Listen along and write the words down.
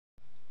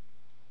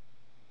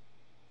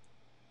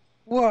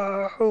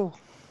Oh.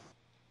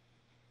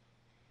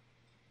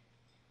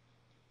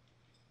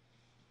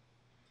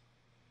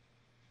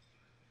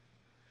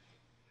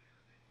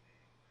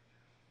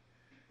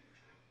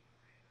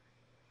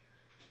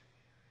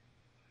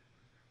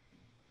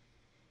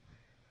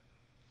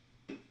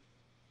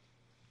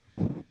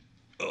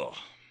 Ugh.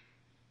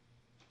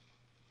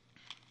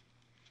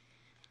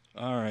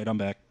 All right, I'm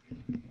back.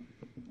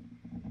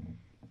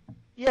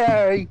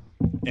 Yay.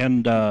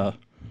 And,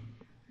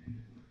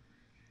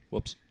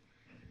 whoops.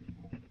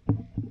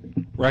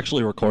 We're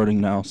actually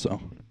recording now, so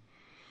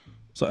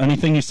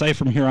anything you say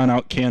from here on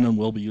out can and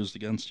will be used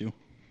against you.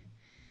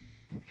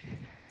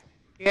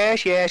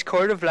 Yes, yes,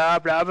 court of law,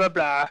 blah, blah,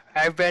 blah.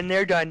 I've been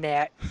there, done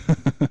that.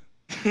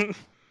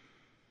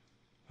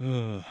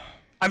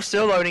 I'm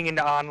still loading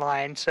into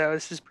online, so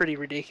this is pretty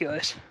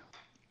ridiculous.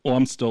 Well,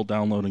 I'm still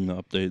downloading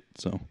the update,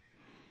 so.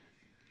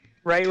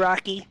 Right,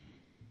 Rocky?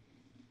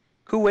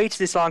 Who waits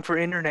this long for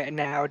internet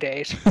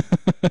nowadays?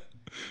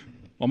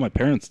 Well, my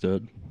parents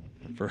did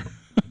for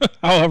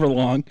however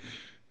long.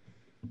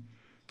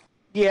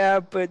 Yeah,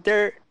 but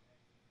they're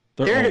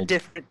a old.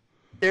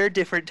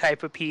 different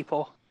type of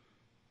people.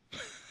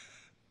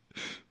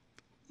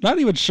 Not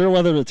even sure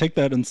whether to take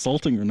that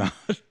insulting or not.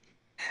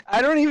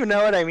 I don't even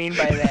know what I mean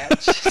by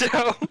that.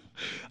 So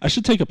I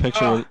should take a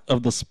picture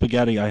of the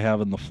spaghetti I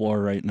have in the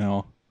floor right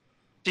now.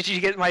 Did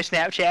you get my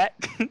Snapchat?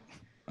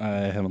 I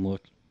haven't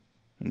looked.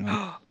 Hang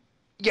on.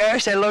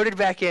 Yes, I loaded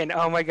back in.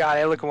 Oh my god,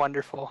 I look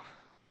wonderful.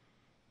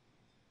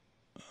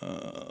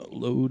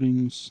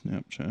 Loading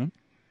Snapchat.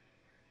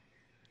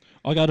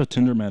 I got a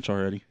Tinder match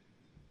already.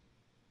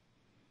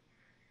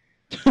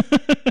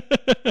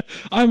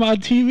 I'm on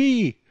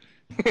TV.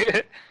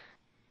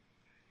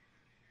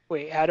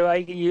 Wait, how do I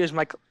use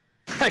my...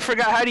 I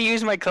forgot how to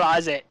use my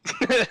closet.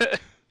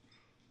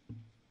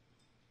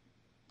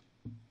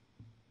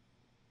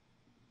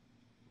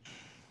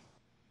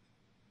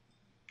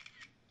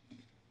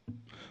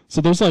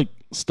 So there's like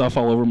stuff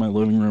all over my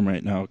living room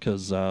right now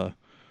because I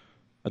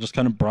just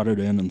kind of brought it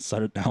in and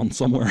set it down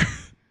somewhere.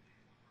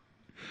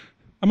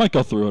 I might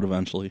go through it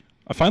eventually.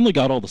 I finally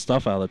got all the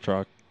stuff out of the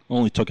truck. It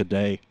only took a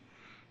day.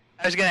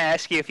 I was going to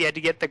ask you if you had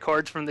to get the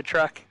cords from the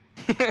truck.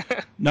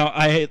 No,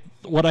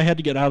 what I had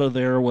to get out of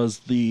there was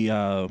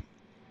the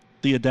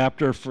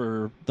adapter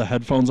for the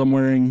headphones I'm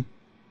wearing,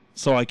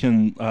 so I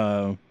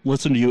can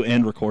listen to you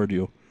and record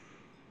you.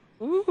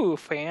 Ooh,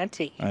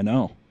 fancy. I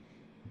know.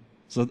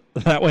 So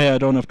that way I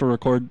don't have to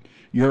record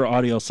your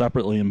audio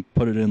separately and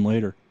put it in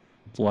later.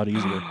 It's a lot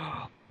easier.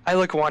 I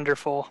look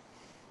wonderful.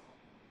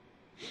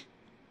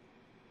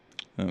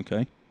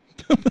 Okay.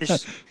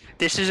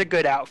 This is a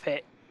good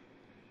outfit.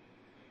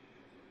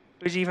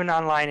 Who's even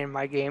online in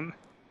my game?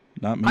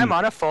 Not me. I'm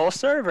on a full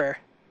server.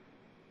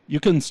 You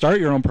can start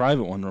your own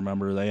private one,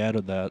 remember? They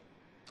added that.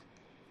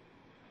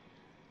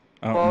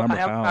 I don't remember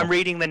how. I'm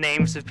reading the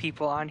names of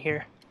people on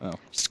here. Oh.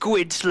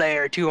 Squid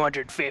Slayer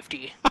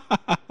 250.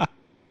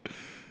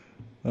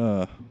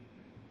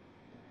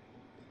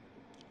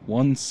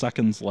 1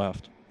 second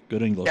left.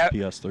 Good English,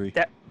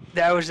 PS3.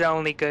 That was the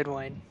only good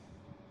one.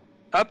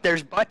 Oh,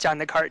 there's butts on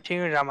the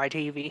cartoon on my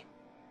TV.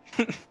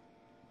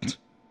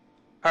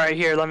 Alright,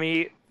 here, let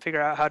me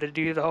figure out how to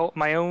do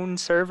my own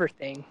server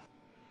thing.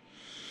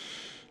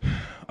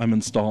 I'm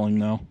installing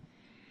now.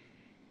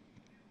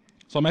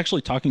 So I'm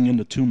actually talking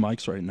into 2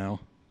 mics right now.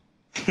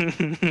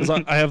 Because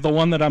I have the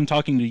one that I'm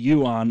talking to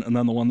you on, and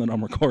then the one that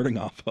I'm recording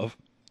off of.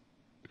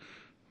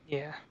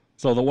 Yeah.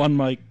 So the one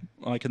mic,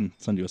 I can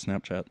send you a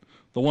Snapchat.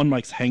 The one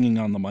mic's hanging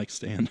on the mic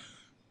stand.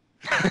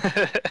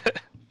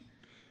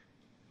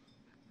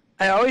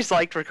 I always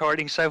liked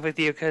recording stuff with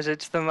you because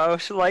it's the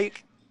most,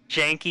 like,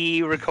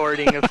 janky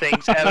recording of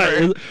things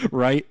ever.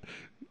 Right?